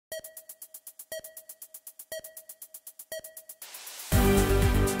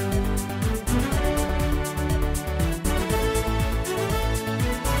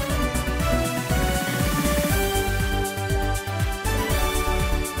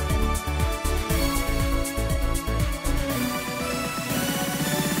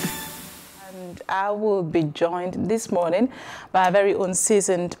I will be joined this morning by our very own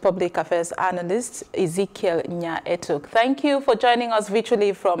seasoned public affairs analyst, Ezekiel Nya-Etok. Thank you for joining us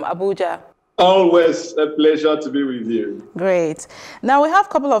virtually from Abuja. Always a pleasure to be with you. Great. Now we have a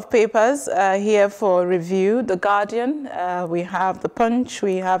couple of papers here for review. The Guardian, we have The Punch,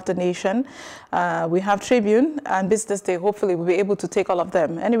 we have The Nation, we have Tribune, and Business Day. Hopefully we'll be able to take all of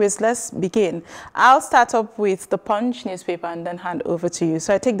them. Anyways, let's begin. I'll start up with The Punch newspaper and then hand over to you.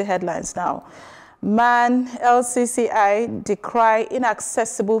 So I take the headlines now. Man, LCCI decry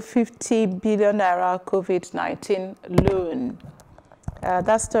inaccessible 50 billion naira COVID-19 loan.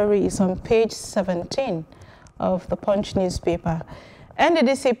 That story is on page 17 of the Punch newspaper.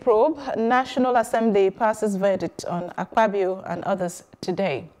 NDDC probe, National Assembly passes verdict on Akpabio and others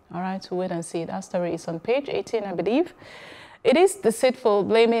today. All right, we'll wait and see. That story is on page 18, I believe. It is deceitful,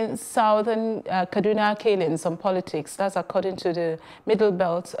 blaming Southern Kaduna killings on politics. That's according to the Middle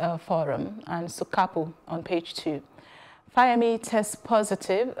Belt Forum and Sukapu on page 2. Fayemi tests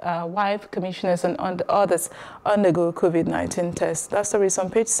positive, wife, commissioners, and others undergo COVID-19 tests. That story is on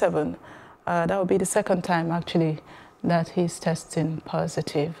page 7. That will be the second time, actually, that he's testing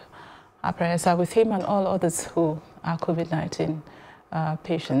positive. Our prayers are with him and all others who are COVID-19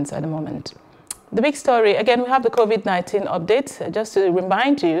 patients at the moment. The big story, again, we have the COVID-19 update. Just to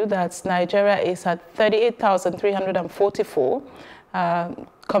remind you that Nigeria is at 38,344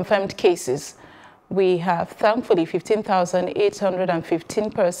 confirmed cases. We have, thankfully,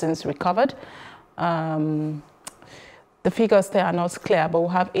 15,815 persons recovered. The figures there are not clear, but we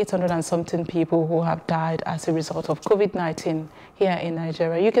have 800 and something people who have died as a result of COVID-19 here in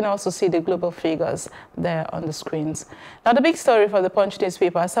Nigeria. You can also see the global figures there on the screens. Now, the big story for the Punch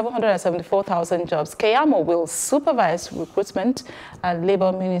newspaper, 774,000 jobs. Keyamo will supervise recruitment, and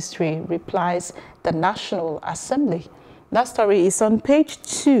Labour Ministry replies the National Assembly. That story is on page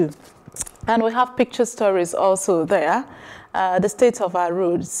 2. And we have picture stories also there. The state of our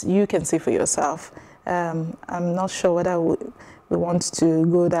roads, you can see for yourself. I'm not sure whether we want to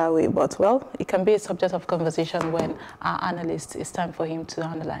go that way, but well, it can be a subject of conversation when our analyst, it's time for him to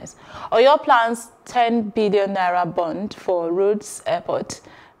analyze. Oyo plans 10 billion naira bond for roads airport.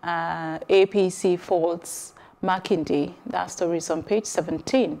 APC faults Makinde. That story is on page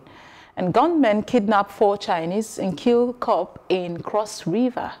 17. And gunmen kidnap 4 Chinese and kill cop in Cross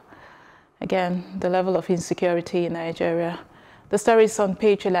River. Again, the level of insecurity in Nigeria. The story is on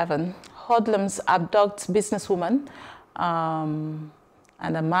page 11. Hoodlums abduct businesswoman and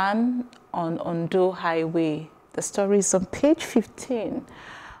a man on Ondo Highway. The story is on page 15,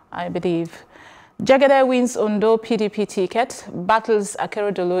 I believe. Jagede wins Ondo PDP ticket, battles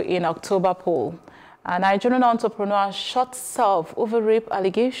Akeredolu in October poll. A Nigerian entrepreneur shot self over rape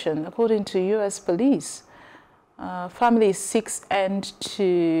allegation, according to U.S. police. Family seeks end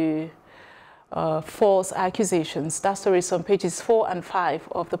to false accusations. That story is on pages 4 and 5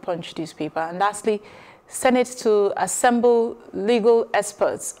 of the Punch newspaper. And lastly, Senate to assemble legal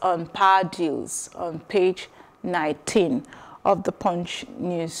experts on power deals on page 19 of the Punch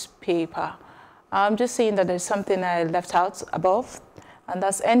newspaper. I'm just saying that there's something I left out above, and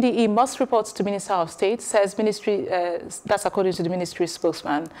that's NDE must report to Minister of State, says ministry, that's according to the ministry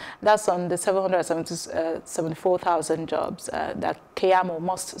spokesman. That's on the 774,000 jobs that Keyamo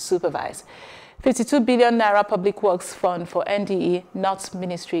must supervise. 52 billion naira public works fund for NDE, not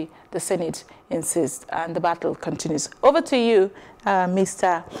ministry, the Senate insists, and the battle continues. Over to you,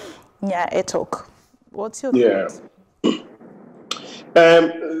 Mr. Nya-Etok. What's your thoughts?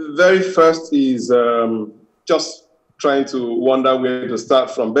 Very first is just trying to wonder where to start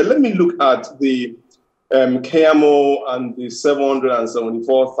from. But let me look at the Keyamo and the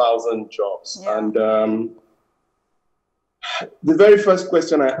 774,000 jobs. Yeah. And the very first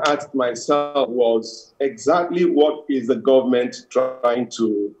question I asked myself was exactly what is the government trying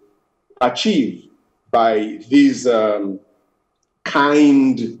to achieve by this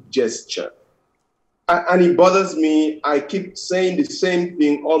kind gesture? And it bothers me. I keep saying the same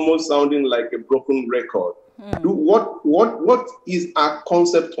thing, almost sounding like a broken record. What is our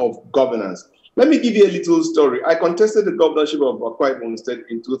concept of governance? Let me give you a little story. I contested the governorship of Akwa Ibom State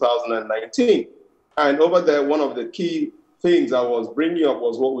in 2019. And over there, one of the key things I was bringing up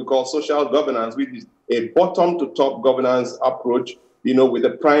was what we call social governance, which is a bottom-to-top governance approach, you know, with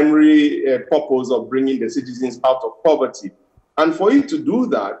the primary purpose of bringing the citizens out of poverty. And for you to do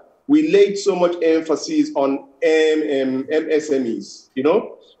that, we laid so much emphasis on MSMEs, you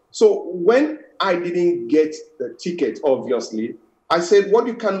know. So when I didn't get the ticket, obviously, I said, what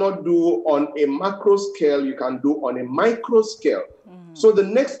you cannot do on a macro scale, you can do on a micro scale. So the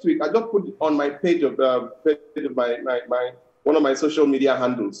next week, I just put it on my page of one of my social media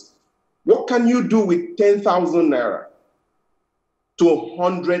handles. What can you do with 10,000 naira to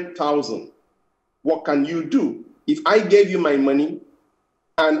 100,000? What can you do? If I gave you my money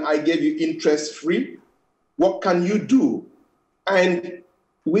and I gave you interest free, what can you do? And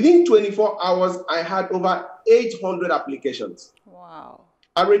within 24 hours, I had over 800 applications. Wow.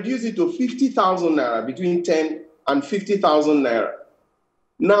 I reduced it to 50,000 naira, between 10 and 50,000 naira.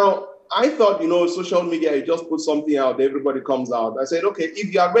 Now, I thought, social media, you just put something out, everybody comes out. I said, okay,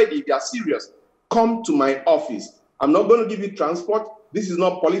 if you are ready, if you are serious, come to my office. I'm not going to give you transport. This is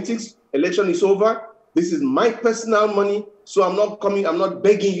not politics. Election is over. This is my personal money. So I'm not coming, I'm not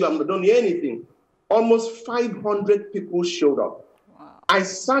begging you, I'm not doing anything. Almost 500 people showed up. Wow. I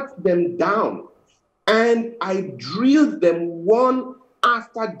sat them down and I drilled them one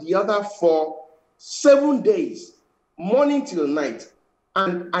after the other for 7 days, morning till night.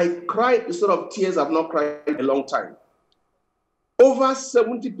 And I cried the sort of tears I've not cried in a long time. Over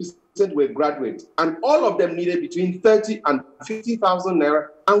 70% were graduates, and all of them needed between 30 and 50,000 naira.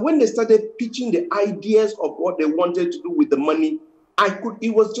 And when they started pitching the ideas of what they wanted to do with the money,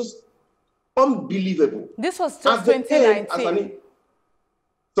 it was just unbelievable. This was just 2019.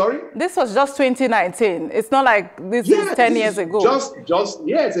 Sorry? This was just 2019. It's not like this is 10 years ago.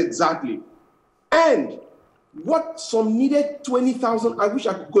 Yes, exactly. And what some needed 20,000, I wish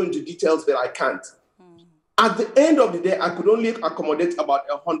I could go into details, but I can't. At the end of the day, I could only accommodate about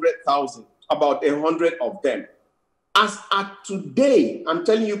 100,000, about 100 of them. As at today, I'm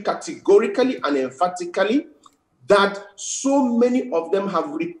telling you categorically and emphatically that so many of them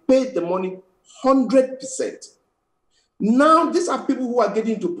have repaid the money 100%. Now, these are people who are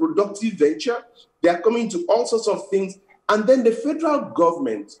getting into productive venture. They are coming to all sorts of things. And then the federal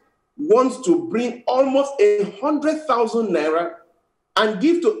government wants to bring almost 100,000 naira and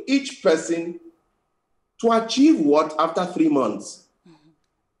give to each person to achieve what after 3 months?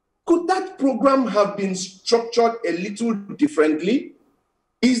 Could that program have been structured a little differently?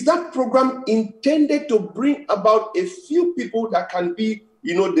 Is that program intended to bring about a few people that can be,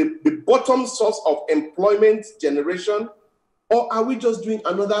 the bottom source of employment generation? Or are we just doing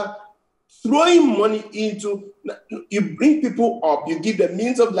another throwing money into, you bring people up, you give them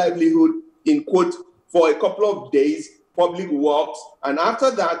means of livelihood, in quote, for a couple of days, public works, and after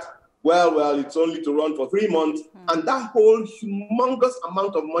that, well, it's only to run for 3 months, and that whole humongous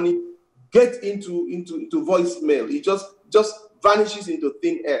amount of money gets into voicemail. It just vanishes into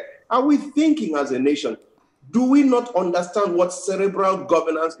thin air. Are we thinking as a nation? Do we not understand what cerebral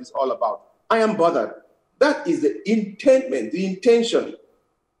governance is all about? I am bothered. That is the intentment, the intention.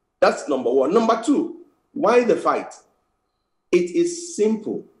 That's number one. Number two, why the fight? It is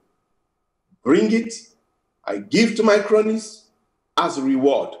simple. Bring it, I give to my cronies as a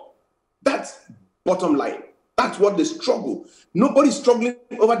reward. That's bottom line. That's what they struggle. Nobody's struggling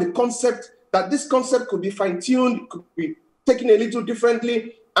over the concept, that this concept could be fine-tuned, could be taken a little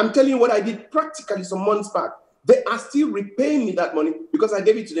differently. I'm telling you what I did practically some months back. They are still repaying me that money because I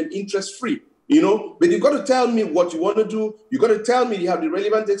gave it to them interest-free. But you've got to tell me what you want to do. You've got to tell me you have the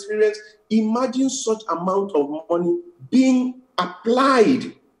relevant experience. Imagine such amount of money being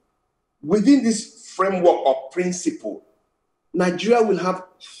applied within this framework of principle. Nigeria will have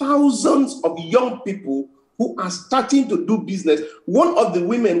thousands of young people who are starting to do business. One of the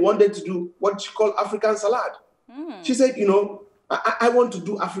women wanted to do what she called African salad. She said, I want to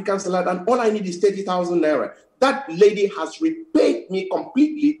do African salad and all I need is 30,000 naira. That lady has repaid me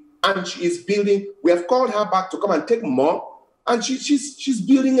completely and she is building, we have called her back to come and take more, and she's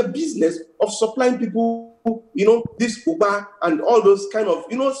building a business of supplying people, this Uber and all those kind of,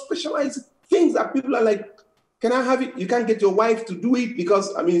 specialized things that people are like, can I have it? You can't get your wife to do it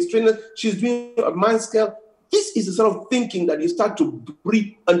because, it's trained. She's doing a man scale. This is the sort of thinking that you start to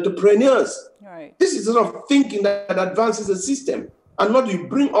breed entrepreneurs. Right. This is the sort of thinking that advances the system. And not you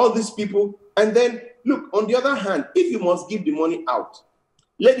bring all these people and then, look, on the other hand, if you must give the money out,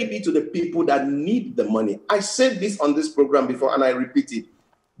 let it be to the people that need the money. I said this on this program before and I repeat it.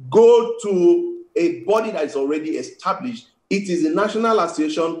 Go to a body that is already established. It is the National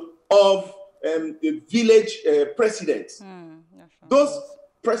Association of the village presidents. Those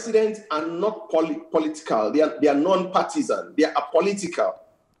presidents are not political. They are non-partisan. They are apolitical.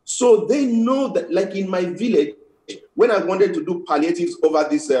 So they know that, like in my village, when I wanted to do palliatives over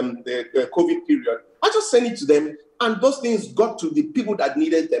this the COVID period, I just sent it to them, and those things got to the people that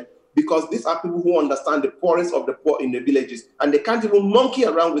needed them, because these are people who understand the poorest of the poor in the villages, and they can't even monkey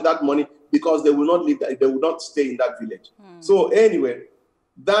around with that money because they will not live there, they will not stay in that village. So anyway,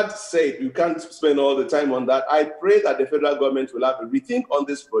 that said, you can't spend all the time on that. I pray that the federal government will have a rethink on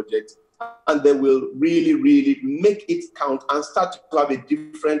this project and they will really, really make it count and start to have a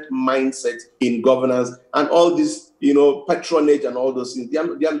different mindset in governance and all this, patronage and all those things.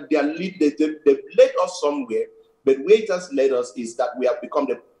 They've led us somewhere, but where it has led us is that we have become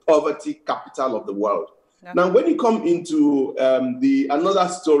the poverty capital of the world. Yeah. Now, when you come into another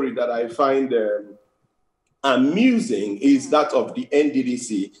story that I find amusing is that of the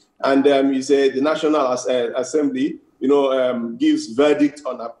NDDC. And you say the National Assembly, gives verdict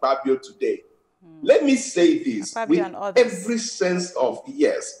on Akpabio today. Let me say this with every sense of,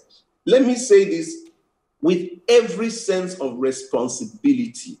 let me say this with every sense of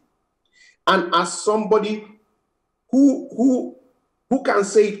responsibility. And as somebody who can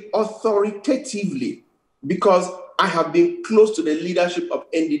say it authoritatively, because I have been close to the leadership of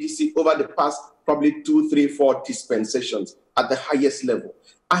NDDC over the past probably 2, 3, 4 dispensations at the highest level.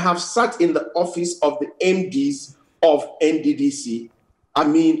 I have sat in the office of the MDs of NDDC. I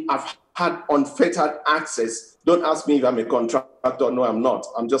mean, I've had unfettered access. Don't ask me if I'm a contractor. No, I'm not.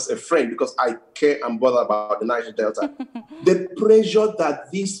 I'm just a friend because I care and bother about the Niger Delta. The pressure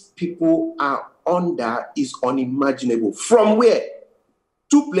that these people are under is unimaginable. From where?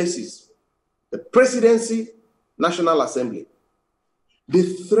 2 places. The presidency, National Assembly. The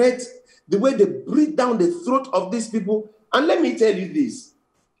threat, the way they breathe down the throat of these people. And let me tell you this.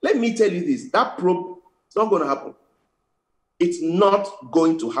 That probe is not going to happen. It's not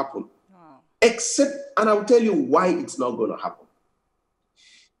going to happen. Wow. Except, and I'll tell you why it's not going to happen.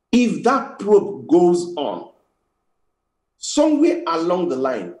 If that probe goes on, somewhere along the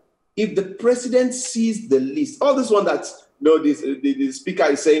line, if the president sees the list, all this one that's, the speaker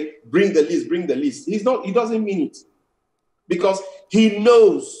is saying, bring the list. He doesn't mean it. Because he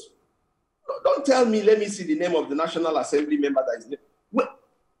knows. Don't tell me, let me see the name of the National Assembly member that is there. Well,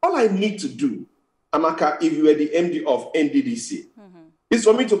 all I need to do, Amaka, if you were the MD of NDDC, is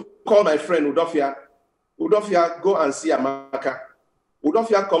for me to call my friend Udofia. Udofia, go and see Amaka.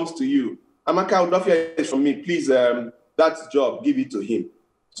 Udofia comes to you. Amaka, Udofia is from me. Please, that job, give it to him.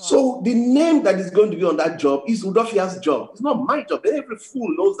 Wow. So the name that is going to be on that job is Udofia's job. It's not my job. Every fool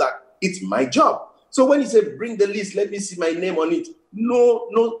knows that it's my job. So when you say, bring the list, let me see my name on it.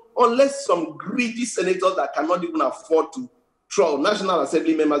 No, unless some greedy senators that cannot even afford to trust, National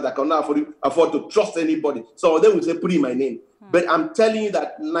Assembly members that cannot afford to trust anybody. So they will say, put in my name. But I'm telling you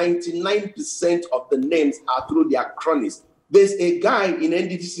that 99% of the names are through their cronies. There's a guy in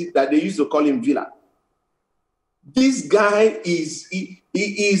NDDC that they used to call him Villa. This guy he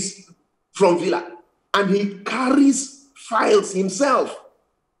is from Villa, and he carries files himself.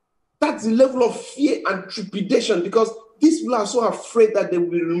 That's the level of fear and trepidation, because these people are so afraid that they will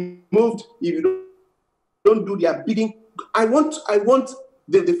be removed if you don't do their bidding. I want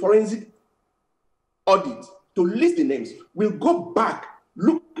the forensic audit to list the names. We'll go back,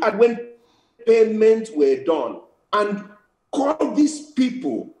 look at when payments were done, and call these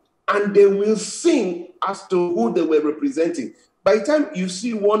people, and they will sing as to who they were representing. By the time you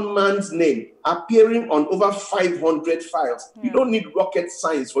see one man's name appearing on over 500 files, you don't need rocket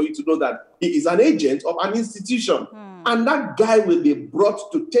science for you to know that he is an agent of an institution. And that guy will be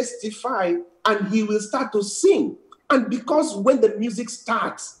brought to testify, and he will start to sing. And because when the music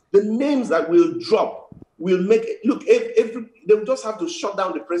starts, the names that will drop will make it, look, they'll just have to shut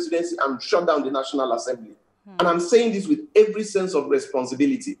down the presidency and shut down the National Assembly. And I'm saying this with every sense of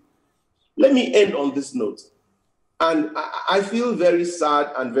responsibility. Let me end on this note. And I feel very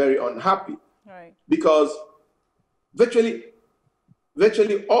sad and very unhappy, because virtually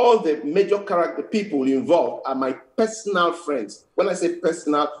all the major character people involved are my personal friends. When I say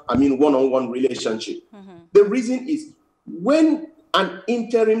personal, I mean one-on-one relationship. The reason is, when an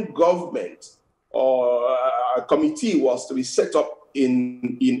interim government or a committee was to be set up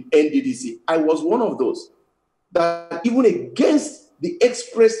in NDDC, I was one of those that, even against the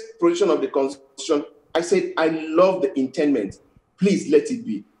express provision of the Constitution, I said, I love the intendment. Please let it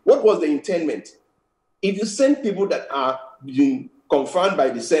be. What was the intendment? If you send people that are being confirmed by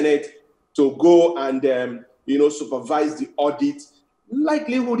the Senate to go and supervise the audit,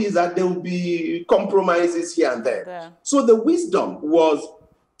 likelihood is that there will be compromises here and there. Yeah. So the wisdom was,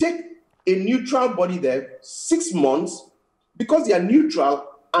 take a neutral body there, 6 months, because they are neutral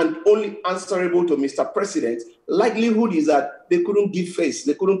and only answerable to Mr. President. Likelihood is that they couldn't give face,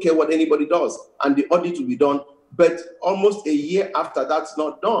 they couldn't care what anybody does, and the audit will be done. But almost a year after, that's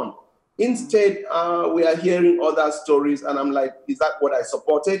not done. Instead, we are hearing other stories, and I'm like, is that what I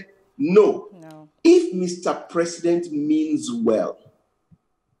supported? No. If Mr. President means well,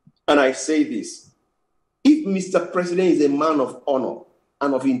 and I say this, if Mr. President is a man of honor,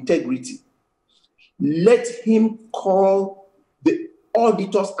 and of integrity. Let him call the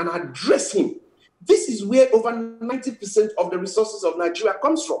auditors and address him. This is where over 90% of the resources of Nigeria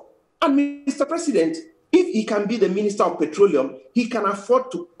comes from. And Mr. President, if he can be the Minister of Petroleum, he can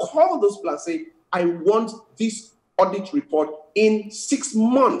afford to call those people and say, I want this audit report in 6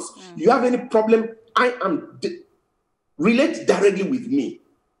 months. You have any problem? Relate directly with me.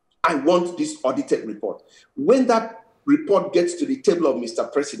 I want this audited report. When that report gets to the table of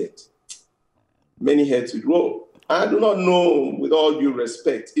Mr. President, many heads will roll. I do not know, with all due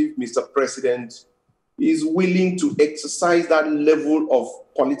respect, if Mr. President is willing to exercise that level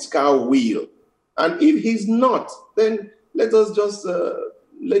of political will. And if he's not, then let us just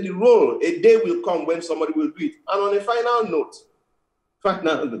let it roll. A day will come when somebody will do it. And on a final note,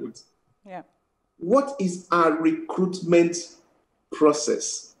 yeah. What is our recruitment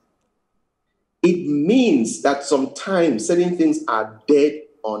process? It means that sometimes certain things are dead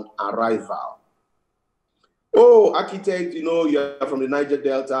on arrival. Oh, architect, you know, you are from the Niger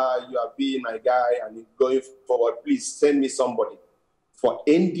Delta, you are being my guy, and going forward, please send me somebody. For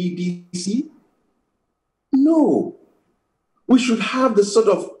NDDC? No. We should have the sort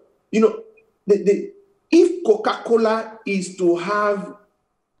of, you know, if Coca-Cola is to have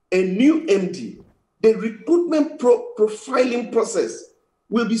a new MD, the recruitment profiling process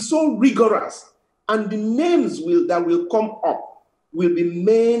will be so rigorous, and the names that will come up will be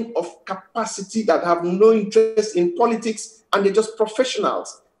men of capacity that have no interest in politics, and they're just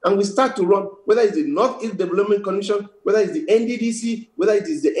professionals. And we start to run, whether it's the Northeast Development Commission, whether it's the NDDC, whether it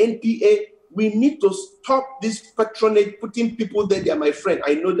is the NPA, we need to stop this patronage, putting people there. They are my friend.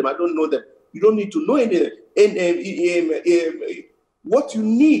 I know them. I don't know them. You don't need to know anything. What you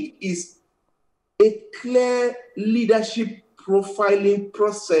need is a clear leadership profiling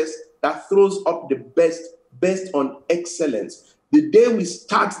process that throws up the best based on excellence. The day we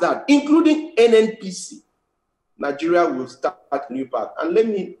start that, including NNPC, Nigeria will start a new path. And let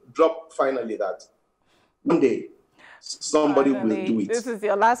me drop finally that one day somebody will do it. This is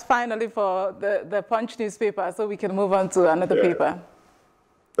your last finally for the Punch newspaper, so we can move on to another paper.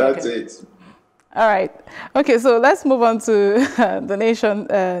 That's it. All right. Okay, so let's move on to the Nation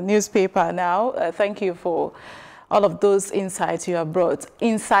newspaper now. Thank you for all of those insights you have brought.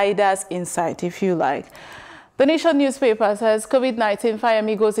 Insider's insight, if you like. The Nation newspaper says COVID-19,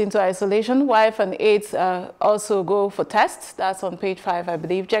 Fayemi goes into isolation. Wife and aides also go for tests. That's on page 5, I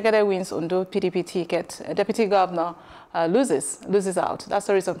believe. Jagade wins Ondo PDP ticket. Deputy governor loses out. That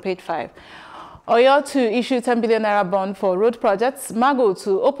story is on page 5. Oyo to issue 10 billion naira bond for road projects. Mago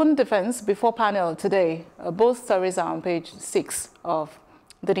to open defense before panel today. Both stories are on page 6 of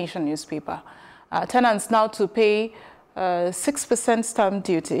the Nation newspaper. Tenants now to pay 6% stamp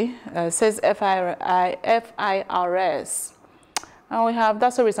duty, says FIRS. And we have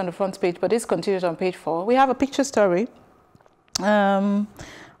that story is on the front page, but it's continued on page 4. We have a picture story of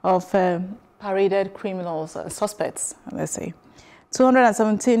paraded criminals, suspects, let's say.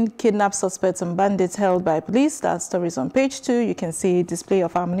 217 kidnapped suspects and bandits held by police. That story is on page 2. You can see display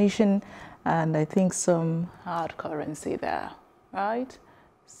of ammunition and I think some hard currency there, right?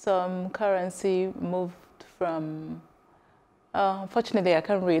 Some currency moved from, unfortunately I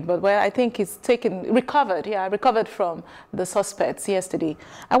can't read, but where I think it's recovered from the suspects yesterday.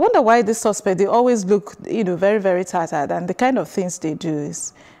 I wonder why this suspect, they always look, you know, very, very tattered, and the kind of things they do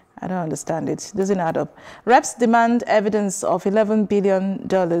is, I don't understand it. It doesn't add up. Reps demand evidence of $11 billion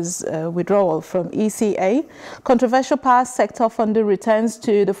withdrawal from ECA. Controversial power sector funding returns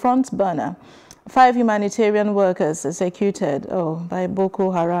to the front burner. 5 humanitarian workers executed by Boko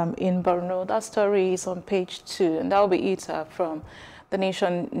Haram in Borno. That story is on page 2, and that will be it from the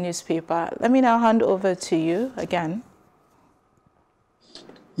Nation newspaper. Let me now hand over to you again.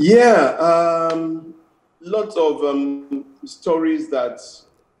 Yeah, lots of stories that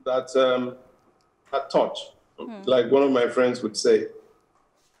touch, like one of my friends would say.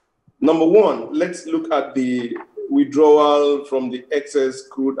 Number one, let's look at the withdrawal from the excess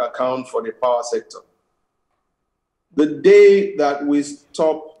crude account for the power sector. The day that we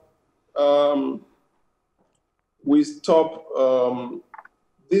stop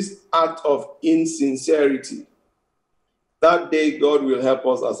this act of insincerity, that day God will help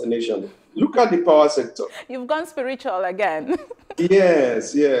us as a nation. Look at the power sector. You've gone spiritual again.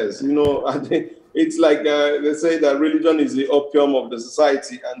 Yes. You know, it's like they say that religion is the opium of the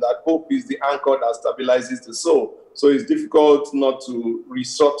society and that hope is the anchor that stabilizes the soul. So it's difficult not to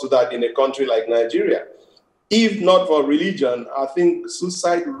resort to that in a country like Nigeria. If not for religion, I think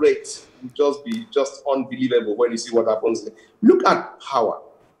suicide rate would just be unbelievable when you see what happens. Look at power.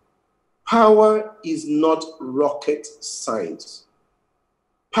 Power is not rocket science.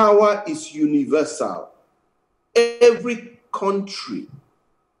 Power is universal. Every country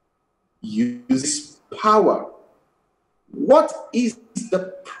uses power. What is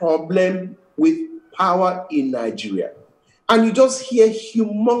the problem with power in Nigeria? And you just hear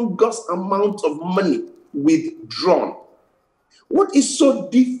humongous amount of money withdrawn. What is so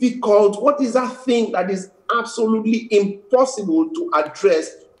difficult? What is that thing that is absolutely impossible to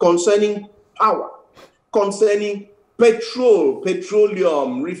address concerning power, concerning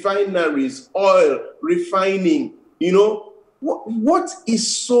petroleum, refineries, oil, refining? You know, what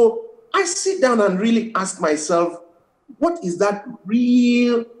is so, I sit down and really ask myself, what is that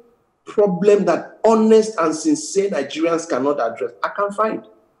real problem that honest and sincere Nigerians cannot address? I can't find.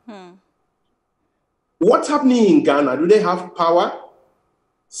 What's happening in Ghana? Do they have power?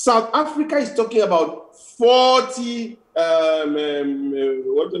 South Africa is talking about 40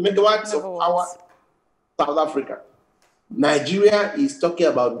 megawatts of power. South Africa. Nigeria is talking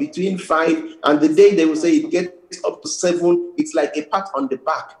about between 5, and the day they will say it gets up to 7, it's like a pat on the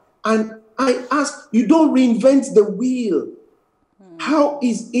back. And I ask, you don't reinvent the wheel. How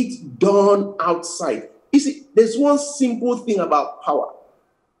is it done outside? You see, there's one simple thing about power.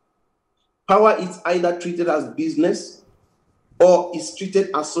 Power is either treated as business or is treated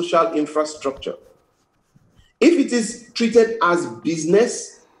as social infrastructure. If it is treated as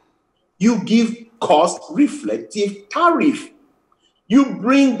business, you give cost-reflective tariff. You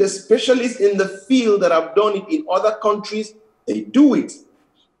bring the specialists in the field that have done it in other countries, they do it.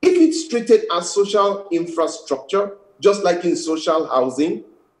 If it's treated as social infrastructure, just like in social housing,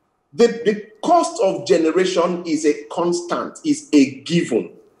 the cost of generation is a constant, is a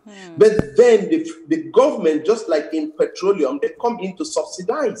given. But then the government, just like in petroleum, they come in to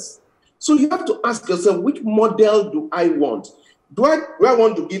subsidize. So you have to ask yourself, which model do I want? Do I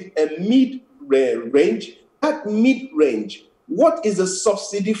want to give a mid-range? That mid-range, what is the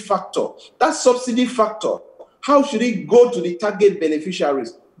subsidy factor? That subsidy factor, how should it go to the target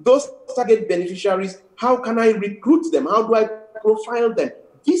beneficiaries? Those target beneficiaries, how can I recruit them? How do I profile them?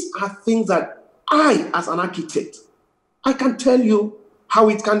 These are things that I, as an architect, I can tell you how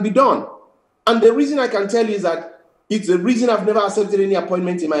it can be done. And the reason I can tell you is that it's the reason I've never accepted any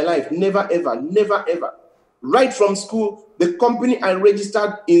appointment in my life. Never, ever, never, ever. Right from school, the company I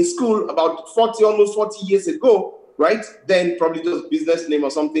registered in school about almost 40 years ago, right? Then probably just business name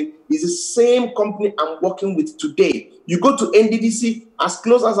or something, is the same company I'm working with today. You go to NDDC, as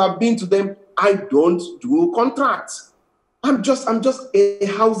close as I've been to them, I don't do contracts. I'm just a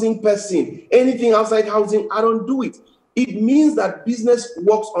housing person. Anything outside housing, I don't do it. It means that business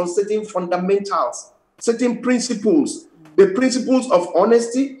works on certain fundamentals, certain principles, the principles of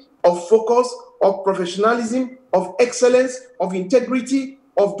honesty, of focus, of professionalism, of excellence, of integrity,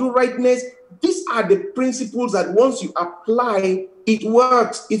 of do-rightness. These are the principles that once you apply, it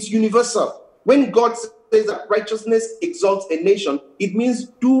works. It's universal. When God says that righteousness exalts a nation, it means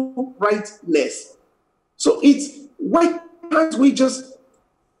do-rightness. So why can't we just,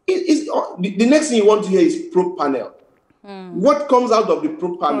 the next thing you want to hear is pro panel. What comes out of the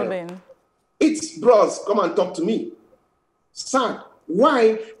pro panel? It's, bros, come and talk to me. Sad.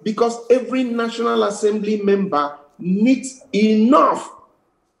 Why? Because every National Assembly member needs enough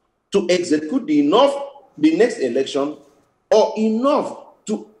to execute the next election, or enough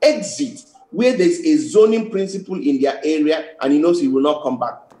to exit where there's a zoning principle in their area and he knows he will not come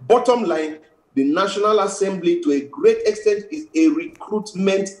back. Bottom line, the National Assembly to a great extent is a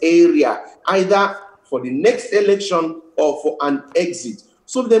recruitment area, either for the next election or for an exit.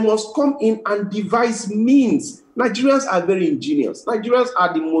 So they must come in and devise means. Nigerians are very ingenious. Nigerians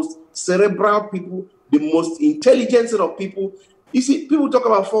are the most cerebral people, the most intelligent set of people. You see, people talk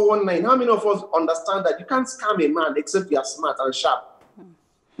about 419. How many of us understand that you can't scam a man except you are smart and sharp?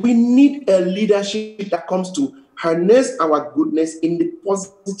 We need a leadership that comes to harness our goodness in the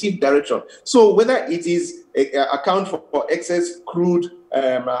positive direction. So whether it is account for excess crude,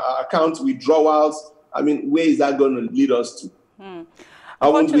 account withdrawals, I mean, where is that going to lead us to? I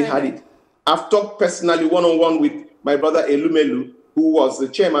won't be had it. I've talked personally one-on-one with my brother Elumelu, who was the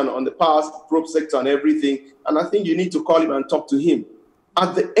chairman on the power probe sector and everything. And I think you need to call him and talk to him.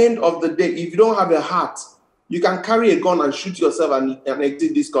 At the end of the day, if you don't have a heart, you can carry a gun and shoot yourself and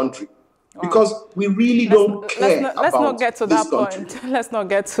exit this country. because we really don't care let's not get to that point. Let's not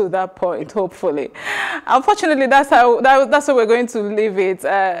get to that point, hopefully. Unfortunately, that's how we're going to leave it.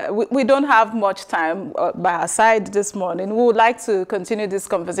 We don't have much time by our side this morning. We would like to continue this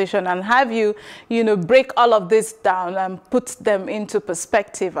conversation and have you, break all of this down and put them into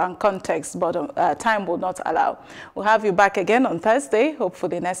perspective and context, but time will not allow. We'll have you back again on Thursday,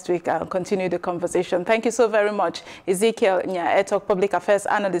 hopefully next week, and continue the conversation. Thank you so very much, Ezekiel Nya-Etok, Public Affairs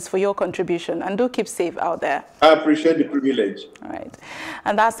Analyst, for your contribution. And do keep safe out there. I appreciate the privilege. All right.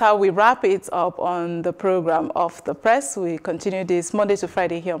 And that's how we wrap it up on the program of The Press. We continue this Monday to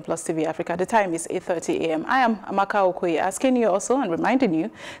Friday here on Plus TV Africa. The time is 8:30 a.m. I am Amaka Okoye, asking you also and reminding you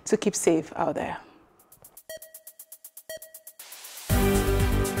to keep safe out there.